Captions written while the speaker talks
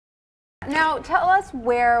Now, tell us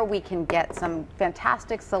where we can get some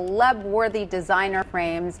fantastic celeb-worthy designer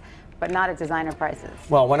frames, but not at designer prices.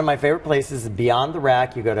 Well, one of my favorite places is Beyond the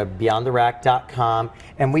Rack. You go to beyondtherack.com,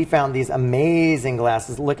 and we found these amazing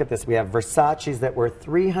glasses. Look at this. We have Versace's that were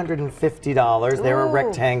 $350. They were a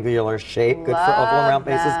rectangular shape, good for oval and round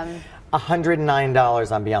faces.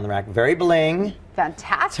 $109 on Beyond the Rack. Very bling.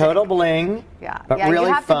 Fantastic. Total bling. Yeah, but really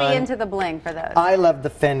you have fun. to be into the bling for those. I love the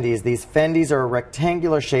Fendis. These Fendis are a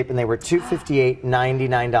rectangular shape, and they were $258,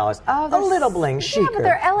 $99. Oh, a little bling, chicer. Yeah, but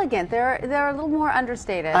they're elegant. They're a little more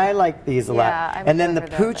understated. I like these a lot. I and then the those,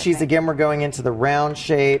 Poochies, again, we're going into the round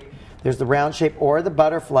shape. There's the round shape or the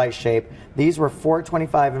butterfly shape. These were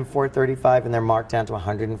 $425 and $435, and they're marked down to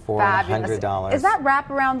 $104 and $100. Is that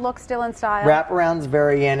wraparound look still in style? Wraparound's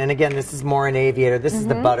very in, and again, this is more an aviator. This is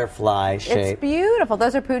the butterfly shape. It's beautiful.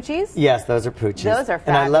 Those are Poochies? Yes, those are Poochies. Those are fabulous.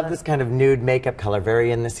 And I love this kind of nude makeup color,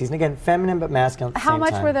 very in this season. Again, feminine but masculine at the How same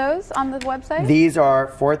much time. were those on the website? These are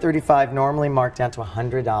 $435, normally marked down to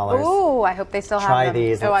 $100. Ooh, I hope they still have them. Try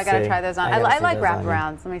these. Oh, I Let's got to see. try those on. I like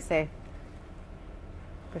wraparounds. Let me see.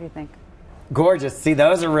 What do you think? Gorgeous. See,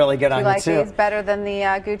 those are really good on you like too. these better than the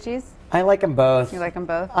Gucci's? I like them both. You like them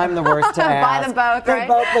both? I'm the worst to ask. Buy them both, right? They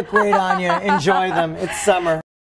both look great on you. Enjoy them. It's summer.